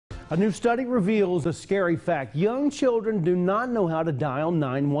A new study reveals a scary fact. Young children do not know how to dial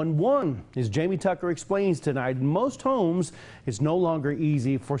 911. As Jamie Tucker explains tonight, in most homes, it's no longer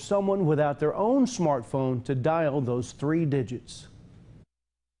easy for someone without their own smartphone to dial those 3 digits.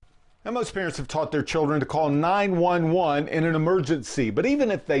 Now, most parents have taught their children to call 911 in an emergency, but even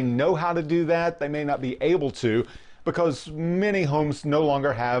if they know how to do that, they may not be able to because many homes no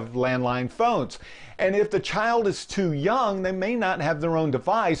longer have landline phones. And if the child is too young, they may not have their own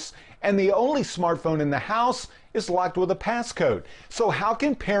device, and the only smartphone in the house is locked with a passcode. So how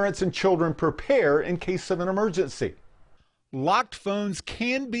can parents and children prepare in case of an emergency? Locked phones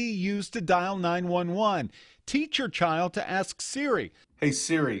can be used to dial 911. Teach your child to ask Siri, "Hey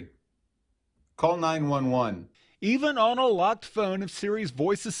Siri, call 911. Even on a locked phone, if Siri's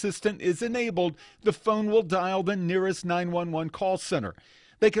voice assistant is enabled, the phone will dial the nearest 911 call center.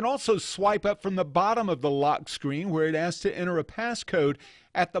 They can also swipe up from the bottom of the lock screen where it asks to enter a passcode.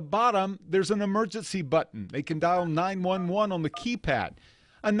 At the bottom, there's an emergency button. They can dial 911 on the keypad.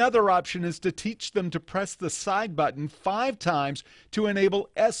 Another option is to teach them to press the side button 5 times to enable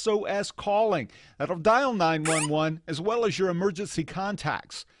SOS calling. That'll dial 911 as well as your emergency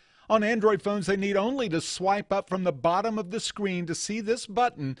contacts. On Android phones, they need only to swipe up from the bottom of the screen to see this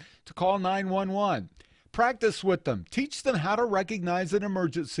button to call 911. Practice with them. Teach them how to recognize an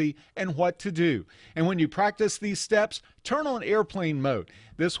emergency and what to do. And when you practice these steps, turn on airplane mode.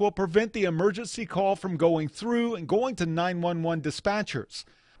 This will prevent the emergency call from going through and going to 911 dispatchers.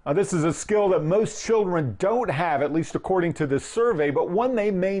 This is a skill that most children don't have, at least according to this survey, but one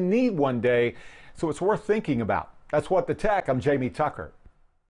they may need one day, so it's worth thinking about. That's What the Tech. I'm Jamie Tucker.